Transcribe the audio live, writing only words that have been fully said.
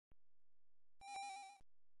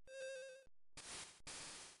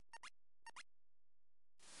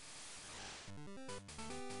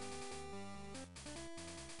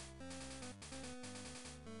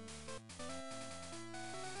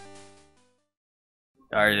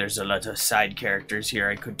There's a lot of side characters here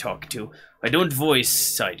I could talk to. I don't voice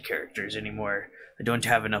side characters anymore. I don't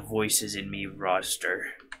have enough voices in me roster.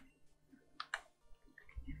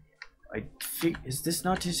 I think, is this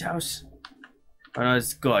not his house? Oh no,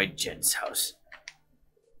 it's Guide Gent's house.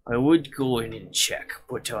 I would go in and check,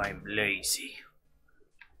 but I'm lazy.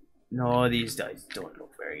 No, these guys don't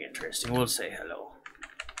look very interesting. We'll say hello.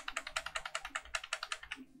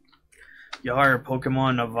 Yar,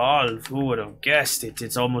 Pokemon evolve. Who would have guessed it?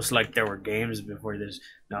 It's almost like there were games before this.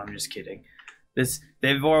 No, I'm just kidding.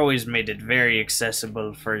 They've always made it very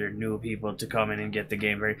accessible for your new people to come in and get the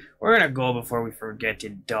game. We're gonna go before we forget to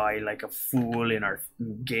die like a fool in our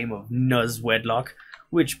game of Nuzlocke Wedlocke.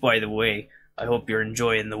 Which, by the way, I hope you're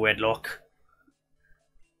enjoying the Wedlocke.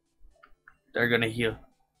 They're gonna heal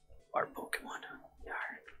our Pokemon. Yar.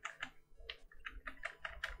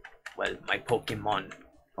 Well, my Pokemon.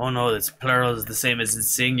 Oh no, it's plural is the same as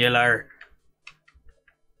it's singular.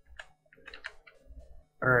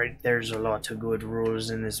 Alright, there's a lot of good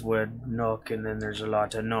rules in this Wedlocke, and then there's a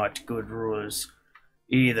lot of not good rules.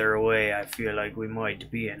 Either way, I feel like we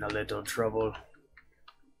might be in a little trouble.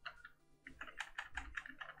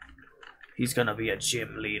 He's gonna be a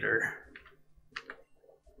gym leader.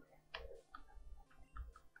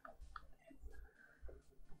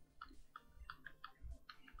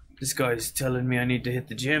 This guy's telling me I need to hit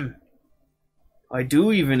the gym. I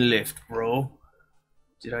do even lift, bro.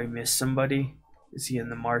 Did I miss somebody? Is he in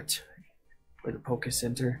the mart? Or the Poke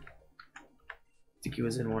Center? I think he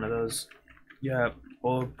was in one of those. Yeah,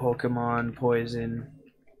 old Pokemon, poison.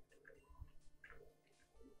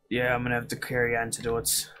 Yeah, I'm gonna have to carry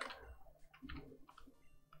antidotes.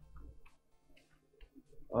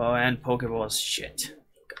 Oh, and Pokeballs. Shit.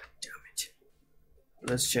 God damn it.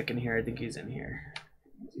 Let's check in here. I think he's in here.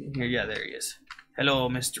 Here, yeah, there he is. Hello,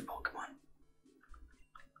 Mr. Pokemon.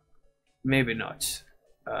 Maybe not.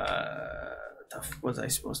 What was I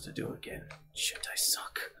supposed to do again? Shit, I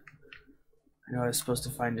suck. I know I was supposed to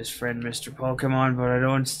find his friend, Mr. Pokemon, but I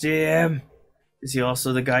don't see him. Is he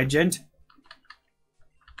also the guy, gent?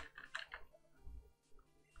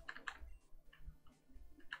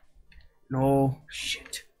 No.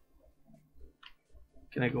 Shit.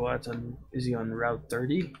 Can I go out on... Is he on Route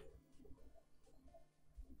 30?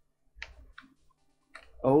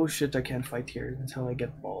 Oh shit, I can't fight here until I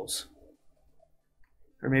get balls.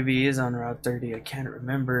 Or maybe he is on Route 30, I can't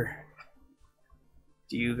remember.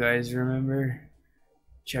 Do you guys remember?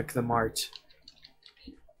 Check the mart.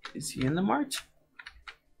 Is he in the mart?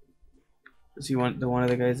 Is he one of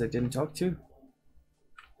the guys I didn't talk to?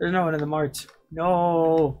 There's no one in the mart.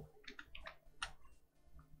 No!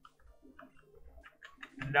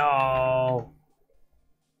 No!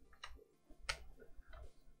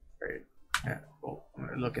 Right. Yeah. Oh, I'm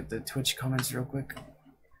gonna look at the Twitch comments real quick.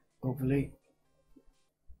 Hopefully.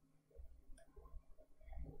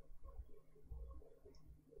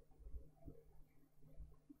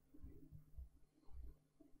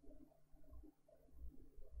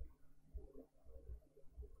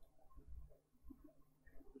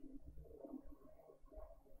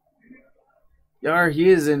 Yar, he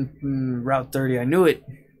is in Route 30. I knew it.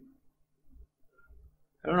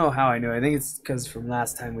 I don't know how I knew. I think it's because from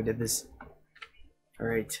last time we did this.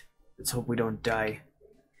 Alright. Let's hope we don't die.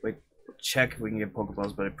 Wait, check if we can get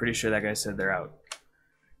Pokeballs, but I'm pretty sure that guy said they're out.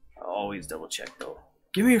 I'll always double check though.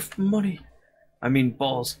 Give me your money. I mean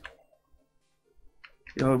balls.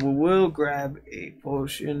 You know, we will grab a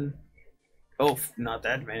potion. Oh, not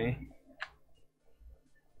that many.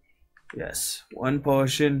 Yes, one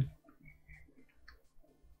potion.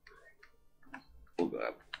 We'll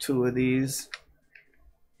grab 2 of these.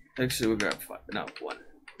 Actually, we'll grab 5. No, 1.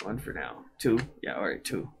 1 for now. 2. Yeah, alright,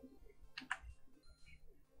 2.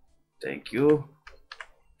 Thank you.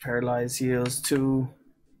 Paralyze heals 2.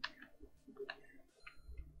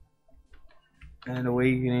 And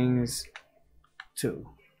awakenings 2.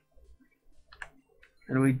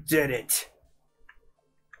 And we did it!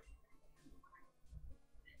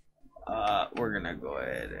 We're gonna go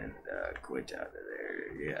ahead and quit out of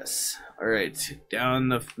there. Yes. Alright, down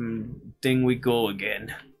the thing we go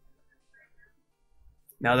again.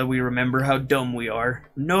 Now that we remember how dumb we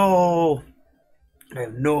are. No! I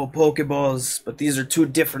have no Pokeballs, but these are 2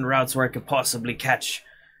 different routes where I could possibly catch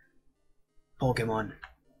Pokemon.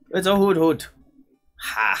 It's a Hoot Hoot.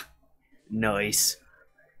 Ha! Nice.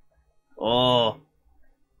 Oh.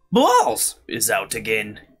 Balls is out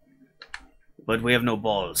again. But we have no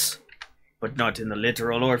balls. But not in the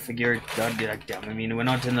literal or figure. God damn, I mean, we're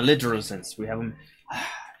not in the literal sense. We have them.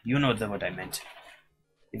 You know what I meant.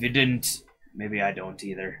 If you didn't, maybe I don't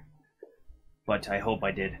either. But I hope I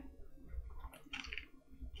did.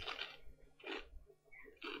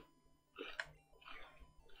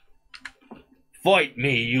 Fight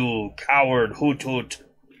me, you coward hoot hoot.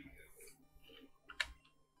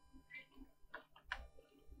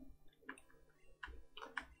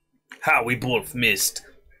 Ha, we both missed.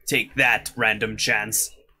 Take that, random chance.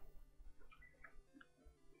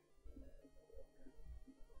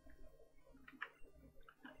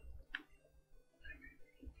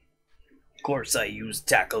 Of course I used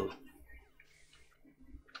tackle.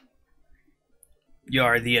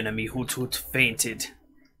 You're the enemy, Hoot Hoot fainted.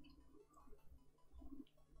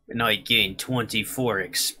 And I gained 24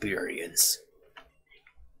 experience.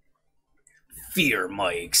 Fear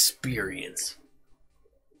my experience.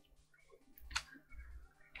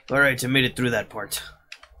 Alright, I made it through that part.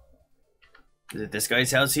 Is it this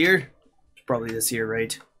guy's house here? It's probably this here,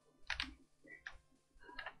 right?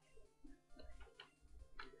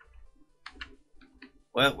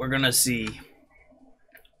 Well, we're gonna see.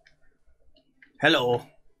 Hello.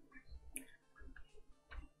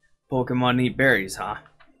 Pokemon eat berries, huh?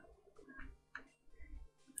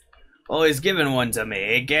 Oh, he's giving one to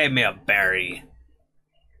me. He gave me a berry.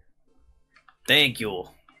 Thank you.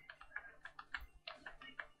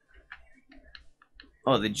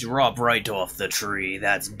 Oh, they drop right off the tree.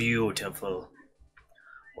 That's beautiful.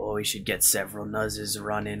 Oh, we should get several Nuzzes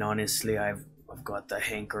running. Honestly, I've got the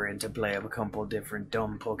hankering to play a couple different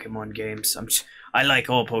dumb Pokemon games. I like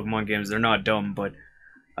all Pokemon games. They're not dumb, but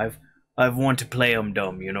I've want to play them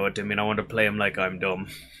dumb. You know what I mean? I want to play them like I'm dumb.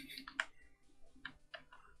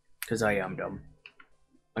 Because I am dumb.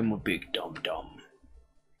 I'm a big dumb.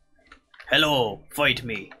 Hello, fight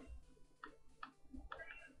me.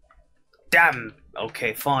 Damn.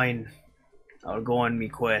 Okay, fine. I'll go on me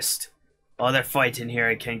quest. Oh, they're fighting here.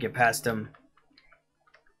 I can't get past them.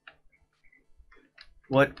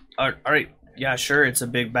 What? Alright. Yeah, sure, it's a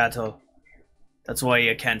big battle. That's why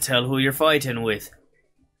you can't tell who you're fighting with.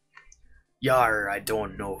 Yar, I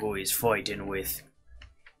don't know who he's fighting with.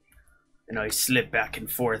 And I slip back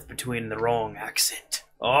and forth between the wrong accent.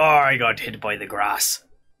 Oh, I got hit by the grass.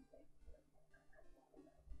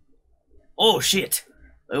 Oh, shit.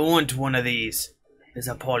 I want one of these. It's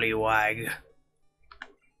a Poliwag.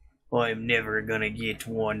 I'm never gonna get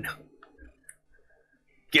one.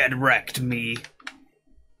 Get wrecked, me.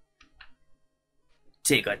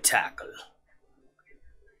 Take a tackle.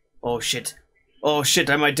 Oh shit. Oh shit,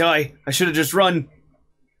 I might die. I should have just run.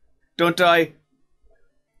 Don't die.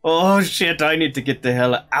 Oh shit, I need to get the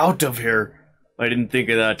hell out of here. I didn't think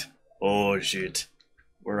of that. Oh shit.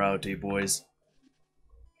 We're outie, boys.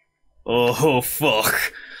 Oh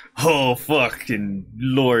fuck. Oh fucking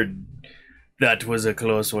lord. That was a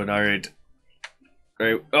close one, alright.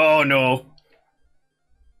 Alright. Oh no.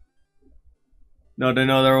 Not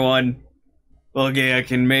another one. Okay, I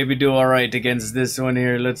can maybe do alright against this one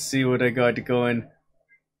here. Let's see what I got going.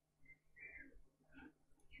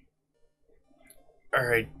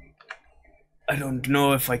 Alright. I don't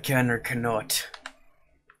know if I can or cannot.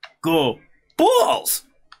 Go! Balls!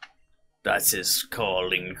 That's his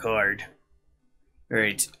calling card.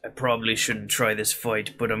 Alright, I probably shouldn't try this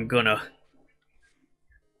fight, but I'm gonna.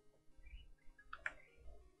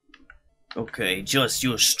 Okay, just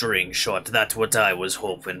use string shot. That's what I was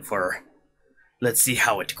hoping for. Let's see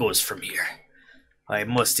how it goes from here. I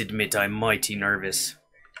must admit I'm mighty nervous.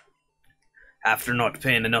 After not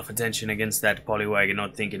paying enough attention against that Poliwag and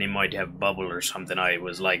not thinking he might have bubble or something, I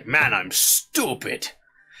was like, man, I'm stupid.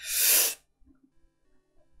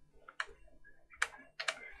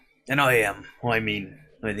 And I am. I mean,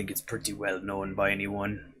 I think it's pretty well known by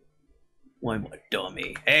anyone. I'm a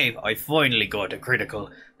dummy. Hey, I finally got a critical.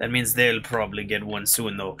 That means they'll probably get one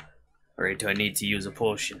soon though. Alright, I need to use a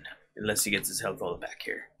potion. Unless he gets his health all back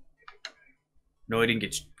here. No, I didn't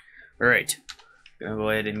get. Alright. Gonna go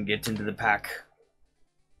ahead and get into the pack.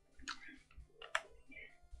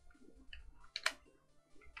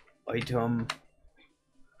 Item.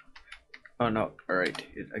 Oh no, alright.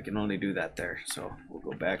 I can only do that there. So we'll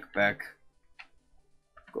go back.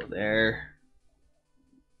 Go there.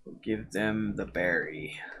 We'll give them the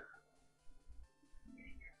berry.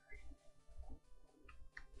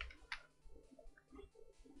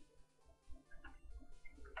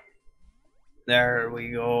 There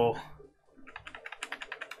we go.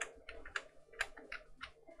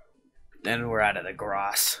 Then we're out of the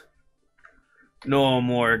grass. No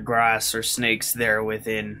more grass or snakes there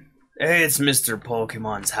within. Hey, it's Mr.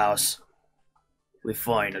 Pokemon's house. We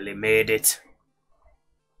finally made it.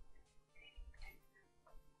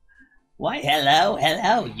 Why,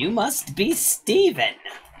 hello, you must be Steven.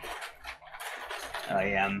 I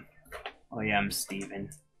am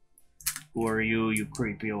Steven. Who are you, you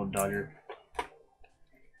creepy old dodger?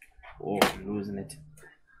 Oh, I'm losing it.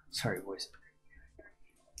 Sorry, boys.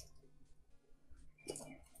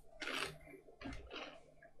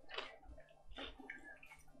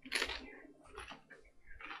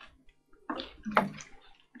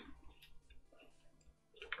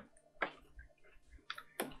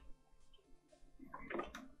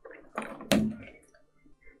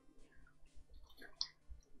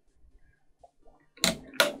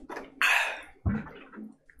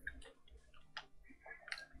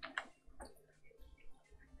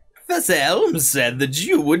 Professor Elm said that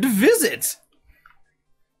you would visit.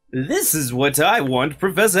 This is what I want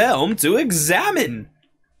Professor Elm to examine.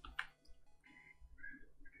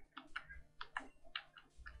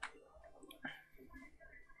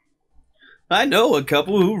 I know a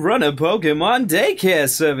couple who run a Pokemon daycare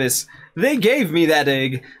service. They gave me that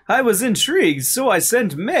egg. I was intrigued, so I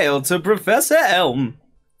sent mail to Professor Elm.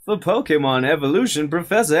 For Pokemon evolution,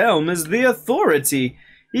 Professor Elm is the authority.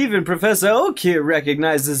 Even Professor Oak here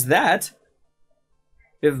recognizes that.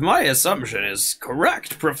 If my assumption is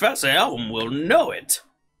correct, Professor Elm will know it.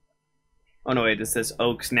 Oh no, wait, it says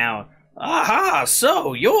Oaks now. Aha,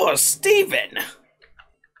 so you're Steven.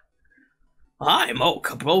 I'm Oak,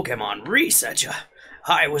 a Pokemon researcher.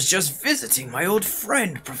 I was just visiting my old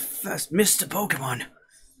friend, Mr. Pokemon.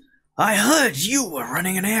 I heard you were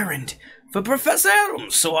running an errand for Professor Elm,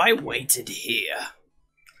 so I waited here.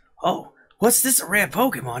 Oh, what's this rare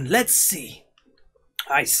Pokemon? Let's see.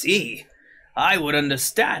 I see. I would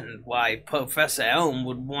understand why Professor Elm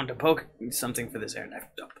would want to something for this errand. I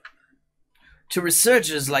fucked up. To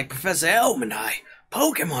researchers like Professor Elm and I,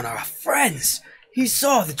 Pokemon are friends. He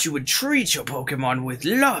saw that you would treat your Pokemon with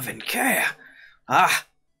love and care. Ah,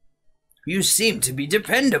 you seem to be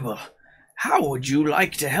dependable. How would you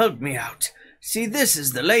like to help me out? See, this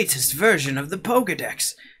is the latest version of the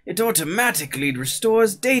Pokédex. It automatically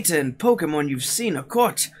restores data and Pokemon you've seen or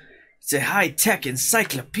caught. It's a high-tech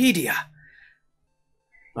encyclopedia.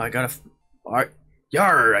 I got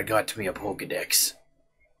I got me a Pokédex.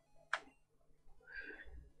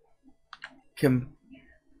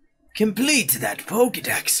 Complete that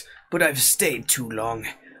Pokédex, but I've stayed too long.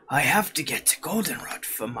 I have to get to Goldenrod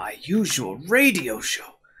for my usual radio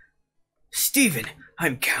show. Steven,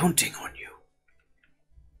 I'm counting on you.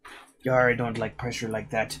 Yar, I don't like pressure like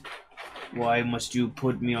that. Why must you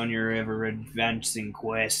put me on your ever-advancing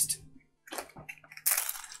quest?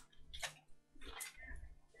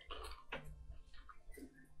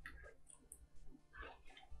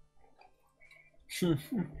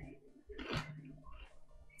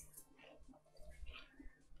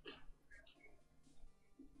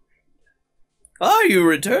 Are you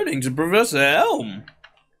returning to Professor Elm?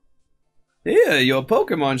 Here, your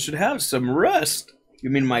Pokemon should have some rest. You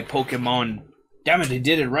mean my Pokemon? Damn it, I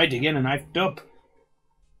did it right again and I f***ed up.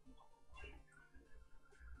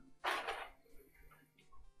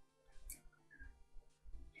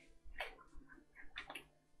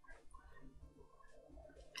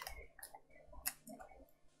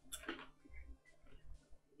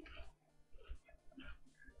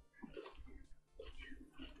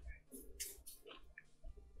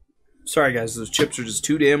 Sorry guys, those chips are just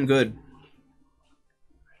too damn good.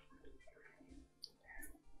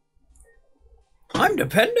 I'm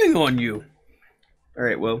depending on you.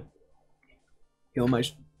 Alright, well. Heal my...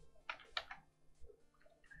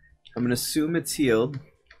 I'm gonna assume it's healed.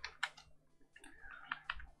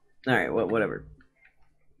 Alright, well, whatever.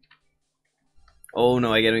 Oh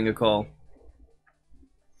no, I'm getting a call.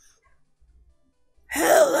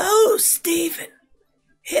 Hello, Steven.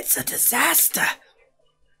 It's a disaster.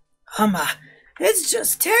 It's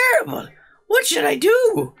just terrible. What should I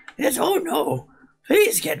do? Oh no.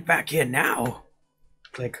 Please get back in now.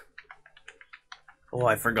 Click. Oh,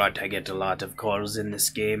 I forgot I get a lot of calls in this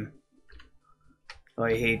game.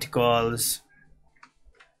 I hate calls.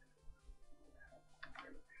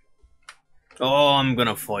 Oh, I'm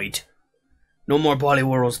gonna fight. No more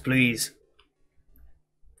Poliwhirls, please.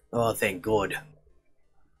 Oh, thank God.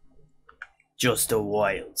 Just a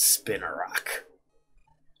wild Spinarak.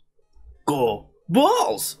 Go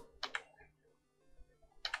balls!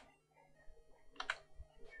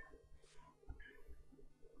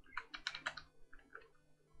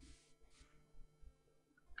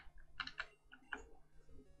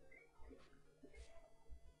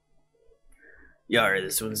 Yar,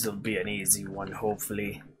 this one'll be an easy one,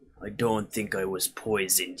 hopefully. I don't think I was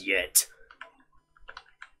poisoned yet.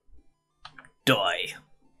 Die.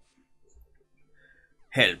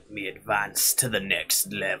 Help me advance to the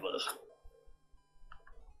next level.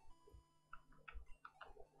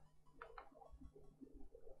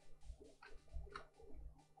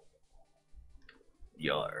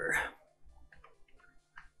 Yar.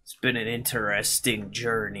 It's been an interesting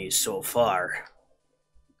journey so far.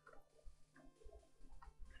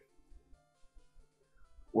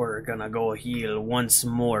 We're gonna go heal once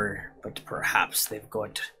more, but perhaps they've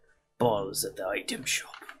got balls at the item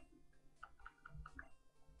shop.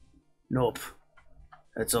 Nope.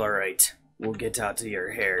 That's alright. We'll get out of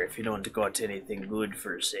your hair if you don't got anything good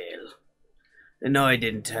for sale. And no, I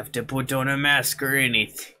didn't have to put on a mask or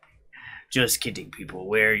anything. Just kidding, people.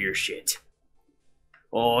 Wear your shit.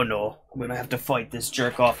 Oh no, I'm gonna have to fight this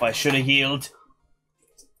jerk off. I should have healed.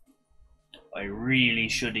 I really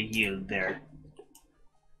should have healed there.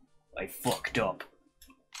 I fucked up.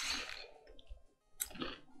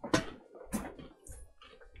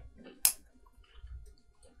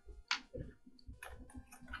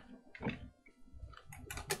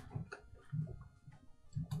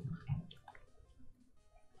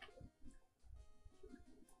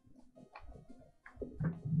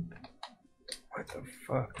 What the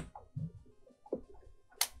fuck?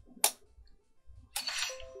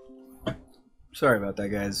 Sorry about that,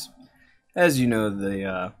 guys. As you know,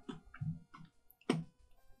 the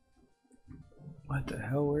what the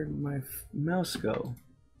hell? Where did my mouse go?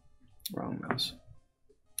 Wrong mouse.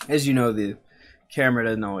 As you know, the camera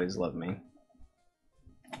doesn't always love me.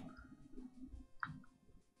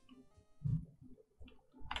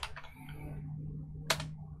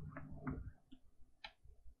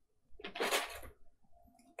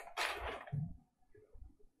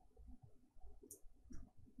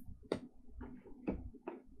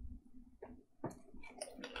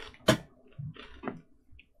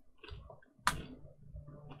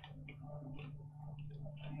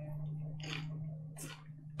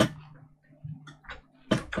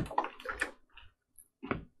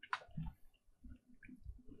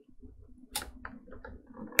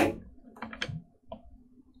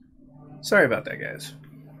 Sorry about that, guys.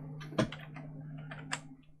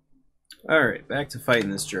 Alright, back to fighting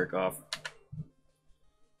this jerk off.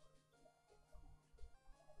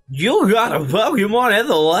 You got a Pokemon at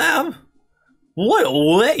the lab? What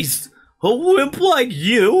a waste! A wimp like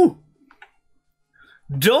you?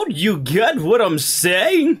 Don't you get what I'm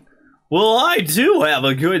saying? Well, I do have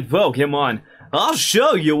a good Pokemon. I'll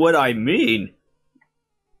show you what I mean.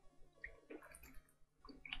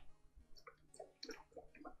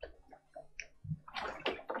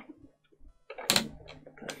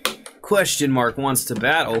 Question mark wants to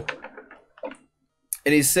battle.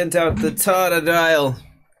 And he sent out the Totodile.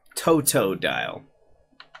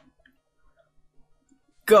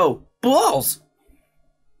 Go, balls!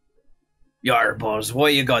 Yar, balls, why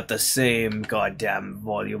you got the same goddamn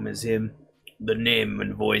volume as him? The name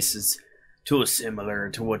and voice is too similar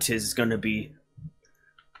to what his gonna be.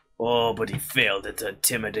 Oh, but he failed at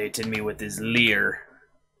intimidating me with his leer.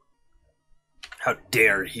 How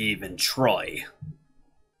dare he even try?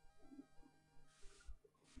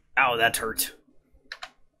 Ow, that hurt.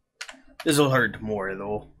 This'll hurt more,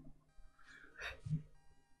 though.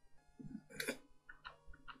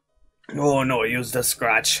 Oh no, I used a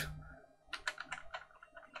scratch.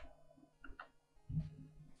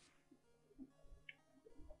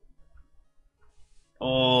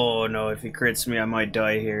 Oh no, if he crits me, I might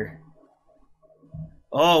die here.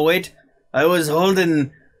 Oh wait, I was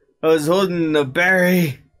holding the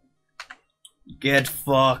berry. Get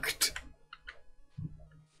fucked.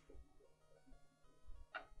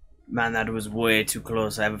 Man, that was way too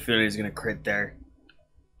close. I have a feeling he's gonna crit there.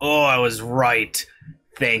 Oh, I was right.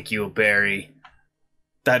 Thank you, Barry.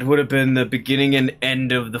 That would have been the beginning and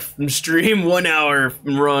end of the stream. 1 hour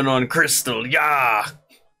run on Crystal. Yeah.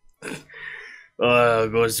 I'll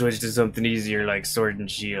go switch to something easier like Sword and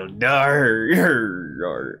Shield.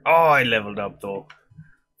 Oh, I leveled up though.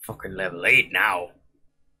 Fucking level 8 now.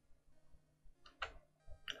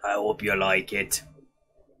 I hope you like it.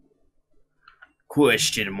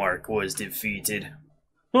 Question mark was defeated.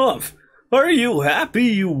 Humph, are you happy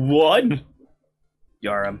you won?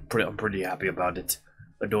 Yar, I'm pretty happy about it.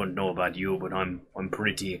 I don't know about you, but I'm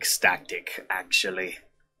pretty ecstatic, actually.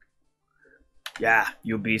 Yeah,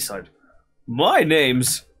 you B-side. My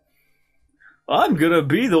name's... I'm gonna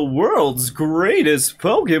be the world's greatest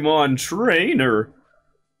Pokemon trainer.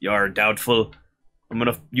 Yar, doubtful. I'm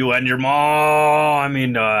gonna... You and your mom...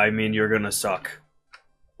 I mean, you're gonna suck.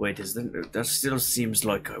 Wait, that still seems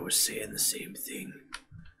like I was saying the same thing.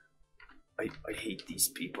 I hate these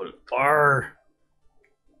people. Arr!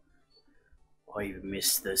 I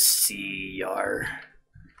miss the sea, Yar.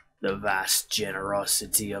 The vast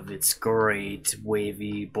generosity of its great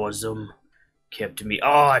wavy bosom kept me...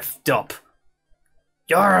 Oh, I f'd up.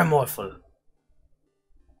 Yar, I'm awful.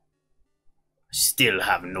 Still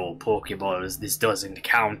have no Pokeballs. This doesn't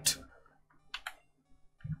count.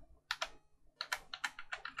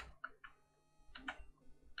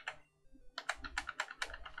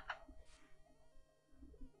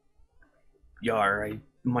 Yar, I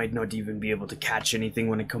might not even be able to catch anything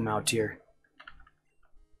when I come out here.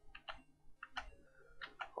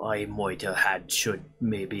 I might have should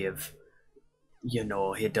maybe have, you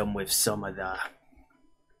know, hit them with some of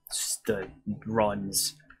the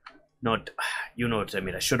runs. Not, You know what I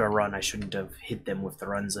mean. I should have run. I shouldn't have hit them with the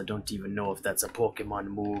runs. I don't even know if that's a Pokemon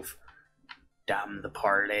move. Damn the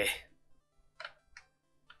parlay.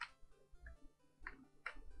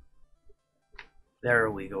 There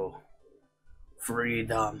we go.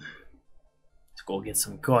 Freedom. Let's go get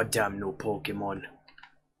some goddamn new Pokemon.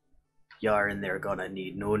 Yar, and they're gonna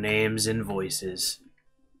need no names and voices.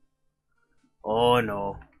 Oh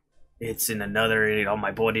no. It's in another,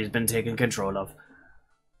 my body's been taken control of.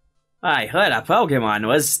 I heard a Pokemon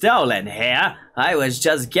was stolen here. I was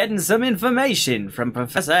just getting some information from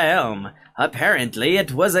Professor Elm. Apparently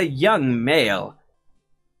it was a young male.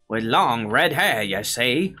 With long red hair, you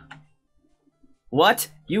see. What?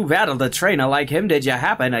 You battled a trainer like him, did you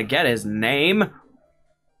happen to get his name?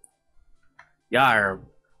 Yar,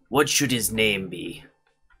 what should his name be?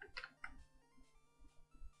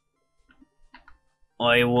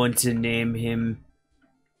 I want to name him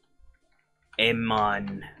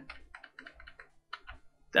Emon.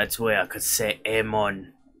 That's why I could say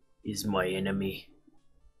Emon is my enemy.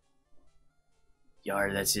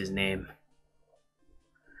 Yar, that's his name.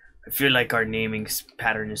 I feel like our naming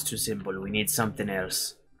pattern is too simple. We need something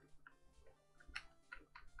else.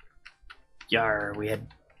 Yar,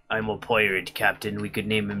 I'm a pirate captain. We could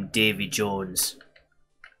name him Davy Jones.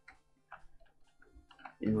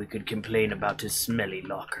 And we could complain about his smelly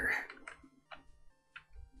locker.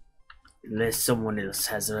 Unless someone else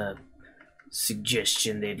has a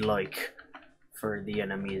suggestion they'd like for the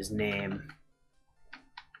enemy's name.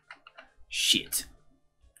 Shit.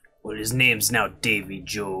 Well, his name's now Davy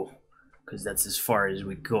Joe, because that's as far as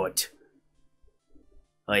we got.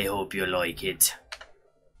 I hope you like it.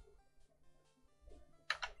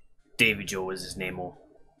 Davy Joe was his name, oh.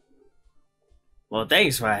 Well,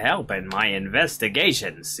 thanks for helping my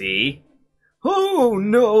investigation, see? Oh,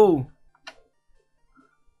 no!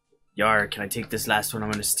 Yar, can I take this last one?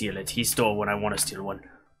 I'm gonna steal it. He stole one, I want to steal one.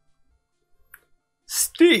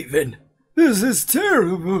 Steven, this is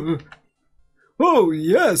terrible! Oh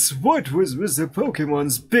yes, what was Mr.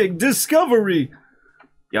 Pokemon's big discovery?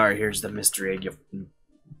 Yar, here's the mystery egg, you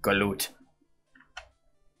galoot.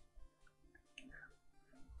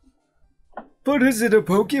 But is it a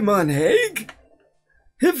Pokemon egg?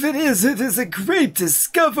 If it is a great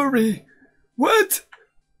discovery. What?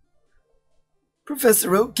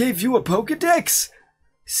 Professor Oak gave you a Pokedex?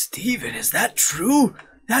 Steven, is that true?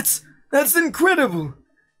 That's incredible.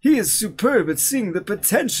 He is superb at seeing the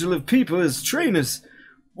potential of people as trainers.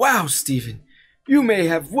 Wow, Steven, you may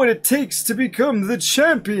have what it takes to become the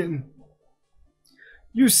champion.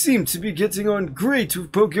 You seem to be getting on great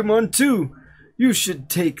with Pokemon too. You should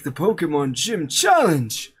take the Pokemon Gym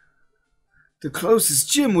Challenge. The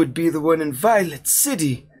closest gym would be the one in Violet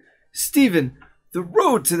City. Steven, the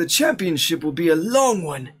road to the championship will be a long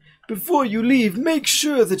one. Before you leave, make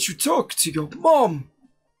sure that you talk to your mom.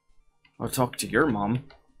 I'll talk to your mom.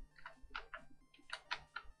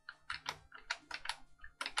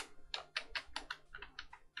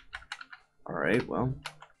 Alright, well.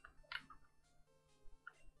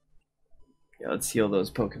 Yeah, let's heal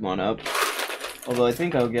those Pokemon up. Although I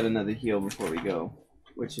think I'll get another heal before we go,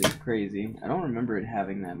 which is crazy. I don't remember it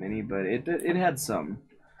having that many, but it had some.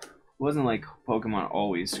 It wasn't like Pokemon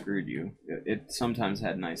always screwed you. It sometimes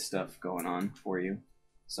had nice stuff going on for you.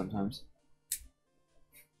 Sometimes.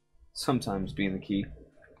 Sometimes being the key.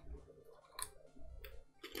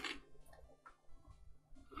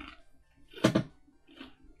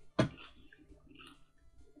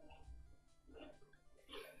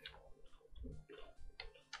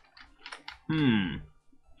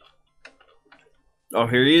 Oh,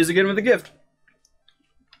 here he is again with a gift.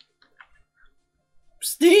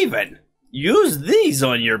 Steven, use these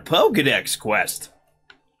on your Pokedex quest.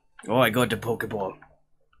 Oh, I got the Pokeball.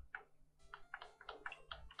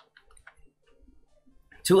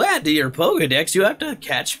 To add to your Pokedex, you have to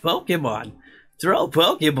catch Pokemon. Throw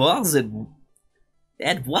Pokeballs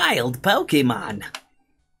at wild Pokemon.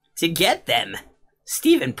 To get them,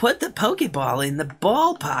 Steven, put the Pokeball in the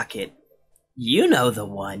ball pocket. You know the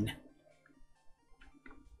one.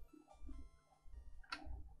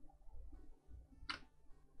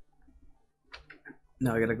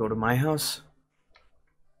 Now I gotta go to my house.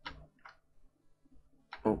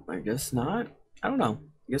 Oh, I guess not. I don't know.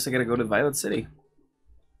 I guess I gotta go to Violet City.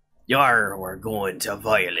 Yar, we're going to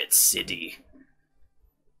Violet City.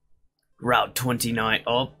 Route 29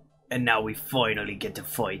 up, and now we finally get to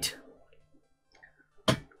fight.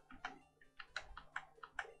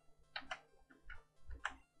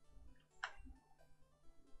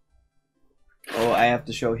 Oh, I have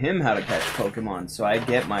to show him how to catch Pokemon, so I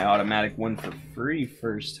get my automatic one for free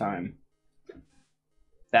first time.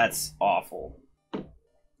 That's awful.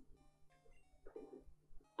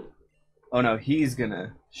 Oh no, he's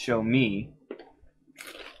gonna show me.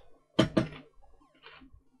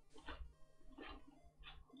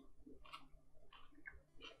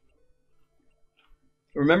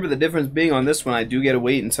 Remember the difference being on this one, I do get to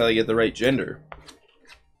wait until I get the right gender.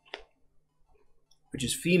 Which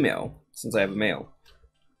is female, since I have a male.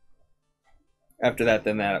 After that,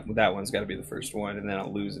 then that one's got to be the first one, and then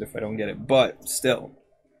I'll lose it if I don't get it. But, still.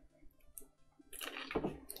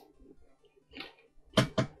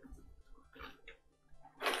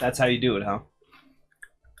 That's how you do it, huh?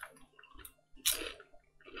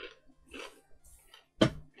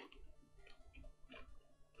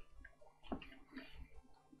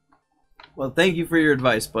 Well, thank you for your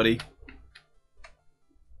advice, buddy.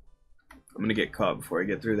 I'm gonna get caught before I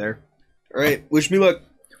get through there. Alright, wish me luck.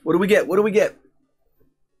 What do we get? What do we get?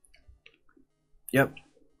 Yep.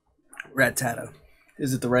 Rattata.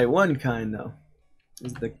 Is it the right one kind, though?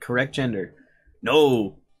 Is it the correct gender?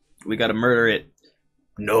 No! We gotta murder it.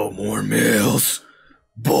 No more males.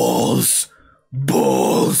 Balls.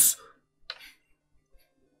 Balls.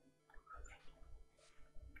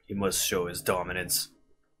 He must show his dominance.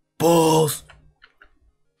 Balls.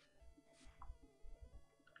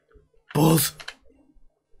 Balls.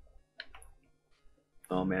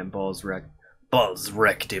 Oh man, Balls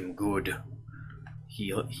wrecked him good.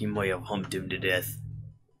 He might have humped him to death.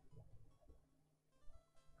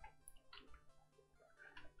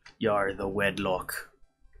 Yar the Wedlocke.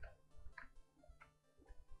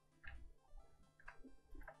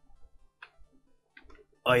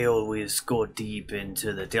 I always go deep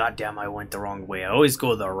into the... Goddamn, I went the wrong way. I always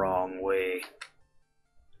go the wrong way.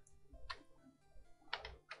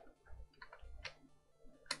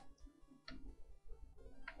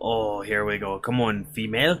 Oh, here we go. Come on,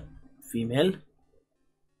 female. Female.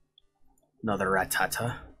 Another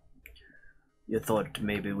Rattata. You thought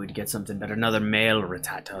maybe we'd get something better. Another male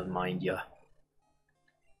Rattata, mind ya.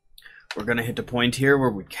 We're gonna hit a point here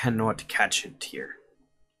where we cannot catch it here.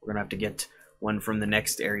 We're gonna have to get one from the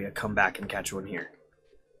next area, come back and catch one here.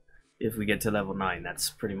 If we get to level 9,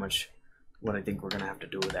 that's pretty much what I think we're gonna have to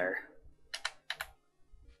do there.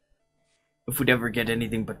 If we'd ever get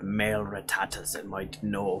anything but male Rattatas, I might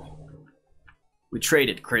know. We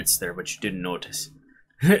traded crits there, but you didn't notice.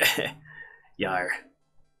 Yar.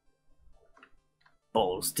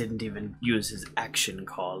 Balls didn't even use his action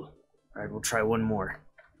call. Alright, we'll try one more.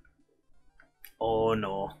 Oh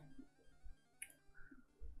no.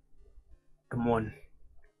 Come on.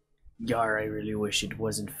 Yar, I really wish it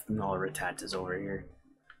wasn't all Rattatas over here.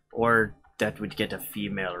 Or that we'd get a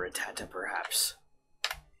female Rattata, perhaps.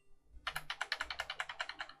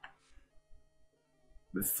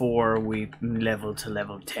 Before we level to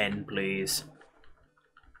level 10, please.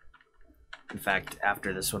 In fact,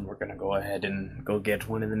 after this one, we're gonna go ahead and go get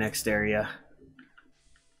one in the next area.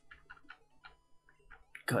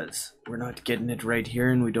 Because we're not getting it right here,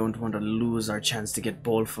 and we don't want to lose our chance to get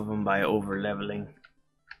both of them by over-leveling.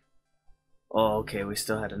 Oh, okay, we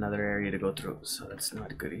still had another area to go through, so that's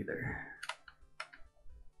not good either.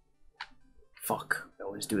 Fuck, I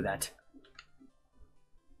always do that.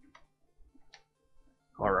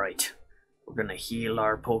 Alright, we're gonna heal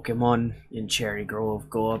our Pokemon in Cherry Grove,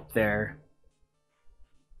 go up there.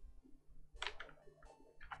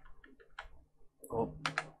 Oh.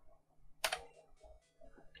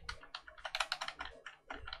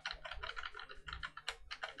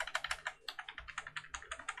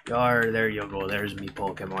 Yar, there you go, there's me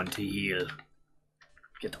Pokemon to heal.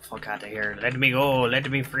 Get the fuck out of here, let me go,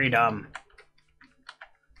 let me freedom.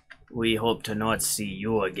 We hope to not see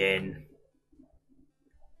you again.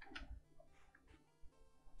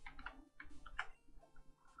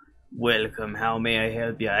 Welcome, how may I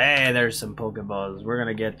help you? Hey, there's some Pokeballs. We're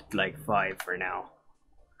gonna get like 5 for now.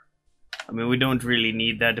 I mean, we don't really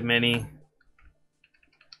need that many,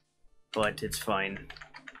 but it's fine.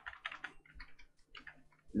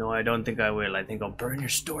 No, I don't think I will. I think I'll burn your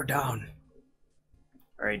store down.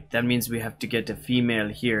 Alright, that means we have to get a female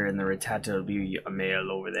here, and the Rattata will be a male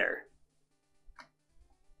over there.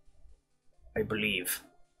 I believe.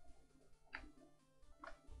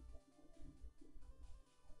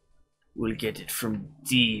 We'll get it from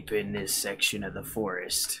deep in this section of the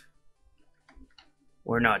forest.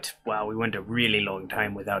 Or not. Wow, we went a really long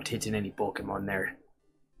time without hitting any Pokemon there.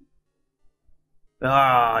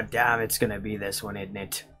 Oh, damn, it's gonna be this one, isn't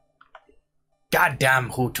it?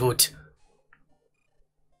 Goddamn Hoot Hoot!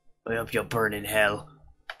 I hope you burn in hell.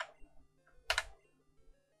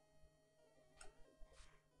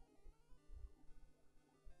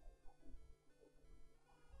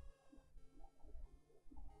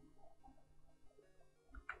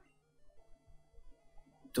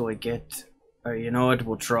 Do I get... you know what?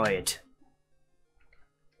 We'll try it.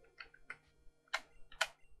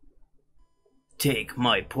 take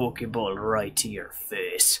my Pokeball right to your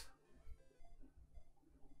face.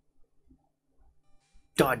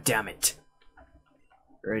 God damn it.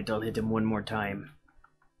 Alright, I'll hit him one more time.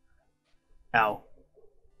 Ow.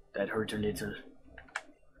 That hurt a little.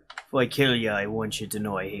 If I kill you, I want you to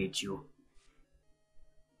know I hate you.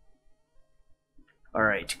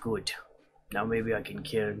 Alright, good. Now maybe I can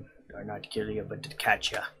kill, or not kill you, but to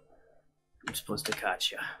catch you. I'm supposed to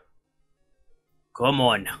catch you. Come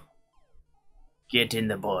on. Get in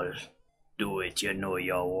the ball. Do it, you know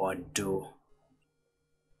you want to.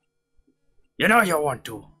 You know you want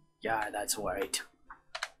to. Yeah, that's right.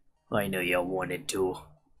 I know you wanted to.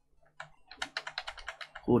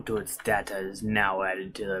 Hoothoot's data is now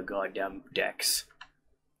added to the goddamn decks.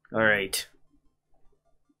 Alright.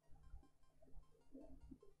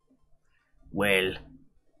 Well,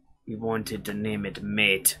 we wanted to name it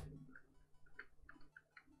Mate.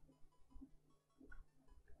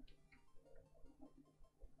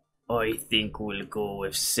 I think we'll go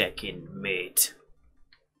with Second Mate.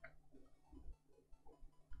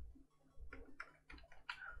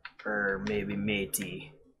 Or maybe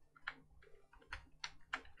Matey.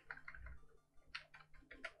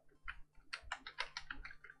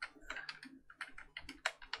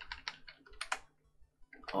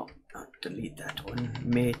 Oh, delete that one.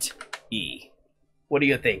 Mate E. What do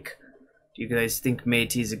you think? Do you guys think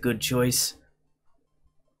Matey is a good choice?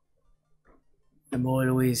 I'm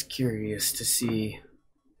always curious to see.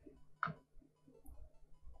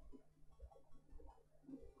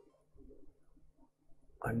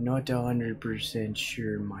 I'm not 100%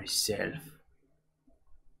 sure myself.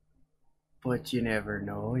 But you never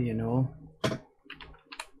know, you know.